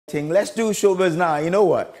Let's do Showbiz now. You know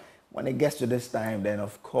what? When it gets to this time, then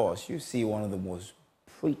of course you see one of the most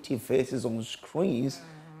pretty faces on screens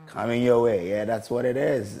coming your way. Yeah, that's what it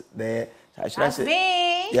is. That's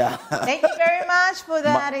me. Yeah. Thank you very much for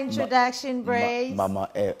that introduction, Brace. Mama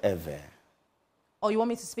Eve. Oh, you want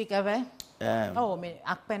me to speak Eve? Oh, me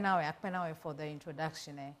Akpenawe for the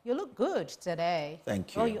introduction. You look good today.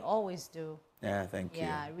 Thank you. Oh, you always do. Yeah, thank you.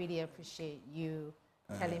 Yeah, I really appreciate you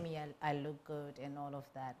telling me I look good and all of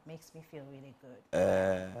that. Makes me feel really good.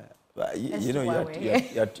 But you know,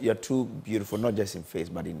 you're too beautiful, not just in face,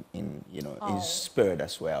 but in spirit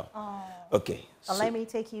as well. Oh. Okay. So let me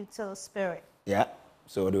take you to spirit. Yeah.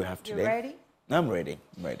 So what do we have today? You ready? I'm ready.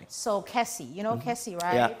 I'm ready. So Kessie, you know Kessie,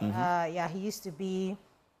 right? Yeah. He used to be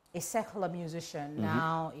a secular musician,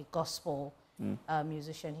 now a gospel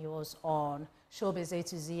musician. He was on Showbiz A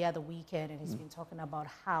to Z at the weekend, and he's been talking about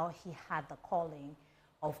how he had the calling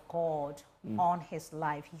of God on his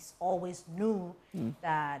life. He's always knew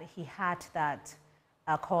that he had that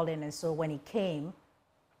calling, and so when he came,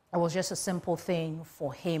 it was just a simple thing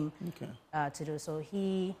for him to do. So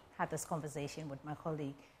he had this conversation with my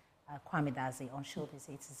colleague Kwame Dazi on Showbiz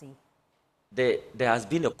A to Z. There has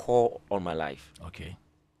been a call on my life. Okay.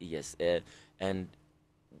 Yes, and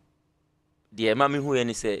the mommy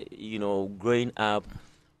who say, growing up,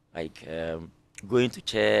 like going to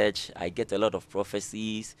church, I get a lot of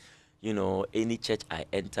prophecies. Any church I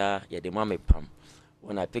enter, the mommy pam.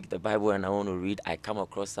 When I pick the Bible and I want to read, I come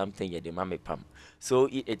across something, the mommy pam. So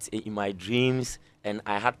it's in my dreams, and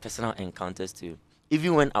I had personal encounters too,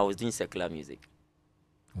 even when I was doing secular music.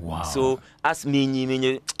 Wow. So as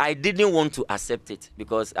me, I didn't want to accept it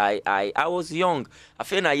because I was young. I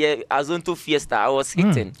feel like I was into fiesta. I was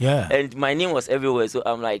hitting, and my name was everywhere. So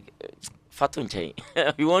I'm like, Fatunche,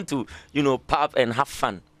 we want to, pop and have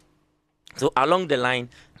fun. So along the line,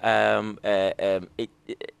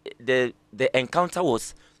 the encounter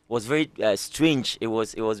was very strange. It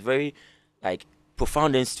was very like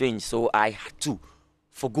profound and strange. So I had to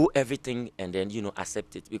forgo everything and then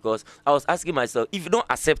accept it, because I was asking myself, if you don't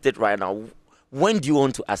accept it right now, when do you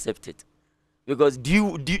want to accept it? Because do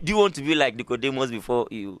you want to be like Nicodemus before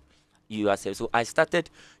you accept? So I started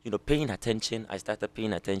paying attention.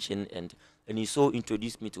 And he so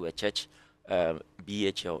introduced me to a church,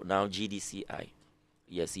 BHL, now GDCI.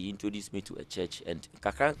 Yes, he introduced me to a church, and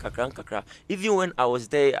kakra. Even when I was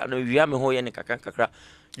there, I know we are kakra.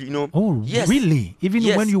 Oh, yes, really? Even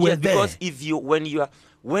when you were there? Because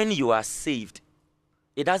when you are saved,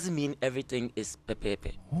 it doesn't mean everything is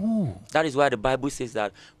pepepe. Oh. That is why the Bible says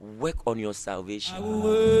that work on your salvation. I will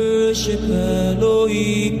worship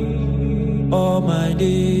Elohim all my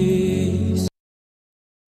days.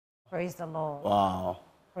 Praise the Lord. Wow.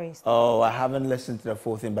 Praise the Lord. I haven't listened to the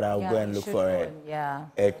full thing, but I'll go and look for it. Yeah.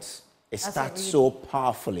 It starts so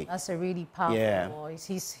powerfully. That's a really powerful voice.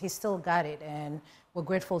 He's still got it, and we're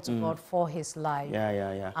grateful to God for his life.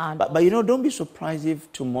 Yeah. And But don't be surprised if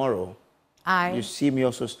tomorrow you see me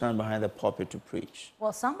also stand behind the pulpit to preach.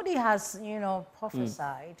 Well, somebody has,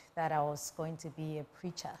 prophesied that I was going to be a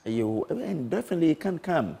preacher. And definitely it can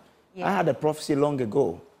come. Yeah. I had a prophecy long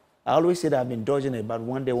ago. I always said I've been dodging it, but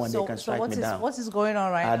one day they can strike me down. What is going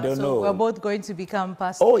on right now? I don't know. We're both going to become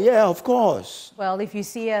pastors. Oh, yeah, of course. Well, if you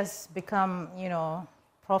see us become,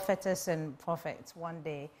 prophetess and prophets one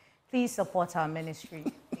day, please support our ministry,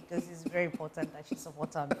 because it's very important that you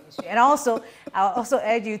support our ministry. And also, I'll also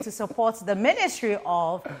urge you to support the ministry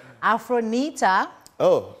of Afronita.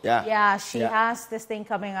 Oh, yeah. Yeah, she has this thing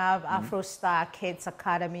coming up, Afrostar Kids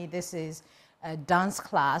Academy. This is a dance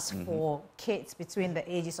class for kids between the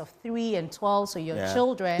ages of 3 and 12, so your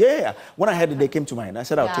children... Yeah. When I heard it, they came to mind. I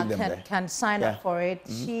said I'll take them there. Can sign up for it.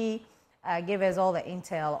 She gave us all the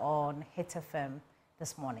intel on Hit FM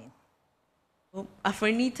this morning.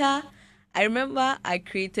 Afronita, I remember I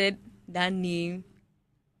created that name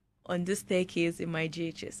on this staircase in my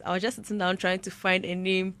GHS. I was just sitting down trying to find a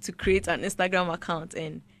name to create an Instagram account,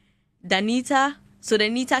 and Danita... So the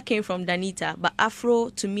Nita came from Danita, but Afro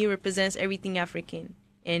to me represents everything African.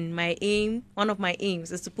 And one of my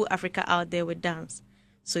aims is to put Africa out there with dance.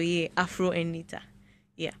 So yeah, Afro and Nita.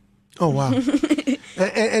 Yeah. Oh wow.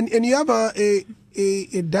 and you have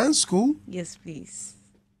a dance school? Yes, please.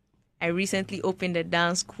 I recently opened a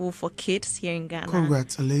dance school for kids here in Ghana.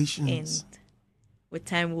 Congratulations. And with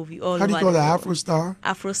time we'll be all How do you call it? Afrostar?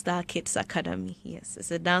 Afrostar Kids Academy, yes.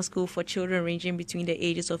 It's a dance school for children ranging between the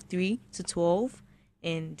ages of 3 to 12.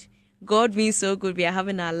 And God being so good, we are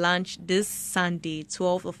having our lunch this Sunday,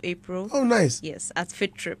 12th of April. Oh, nice. Yes, at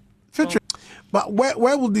Fit Trip. Fit Trip. But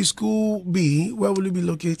where will the school be? Where will it be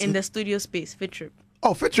located? In the studio space, Fit Trip.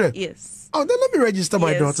 Oh, Fitre? Yes. Oh, then let me register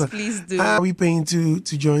my daughter. Please do. How are we paying to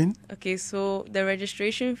join? Okay, so the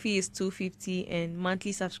registration fee is $250 and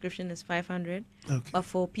monthly subscription is $500. Okay. But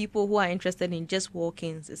for people who are interested in just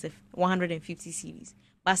walk-ins, it's 150 cedis.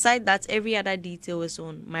 Beside that, every other detail is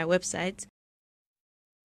on my website.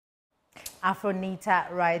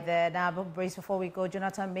 Afronita right there. Now, but brace before we go,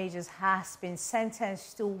 Jonathan Majors has been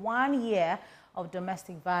sentenced to 1 year of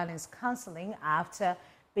domestic violence counseling after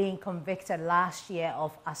being convicted last year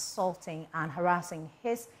of assaulting and harassing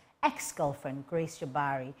his ex-girlfriend, Grace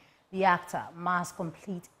Jabari. The actor must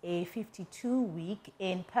complete a 52-week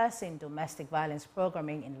in-person domestic violence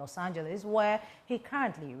programming in Los Angeles, where he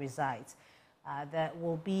currently resides. There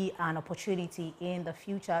will be an opportunity in the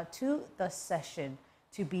future to the session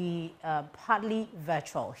to be partly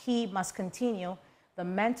virtual. He must continue the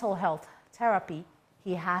mental health therapy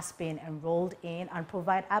he has been enrolled in and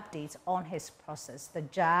provide updates on his process. The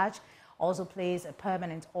judge also placed a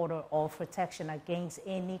permanent order of protection against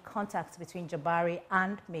any contact between Jabari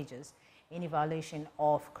and Majors. Any violation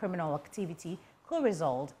of criminal activity could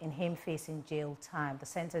result in him facing jail time. The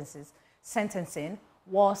sentencing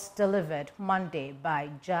was delivered Monday by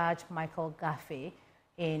Judge Michael Gaffey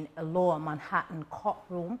in a lower Manhattan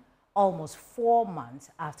courtroom, almost 4 months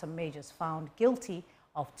after Majors found guilty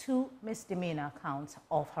of 2 misdemeanor counts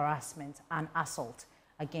of harassment and assault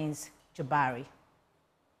against Jabari.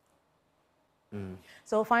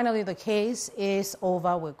 So finally, the case is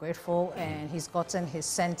over. We're grateful, and he's gotten his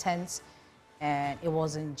sentence, and it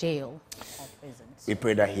was in jail or prison. We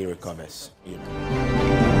pray that he recovers. You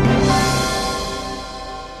know.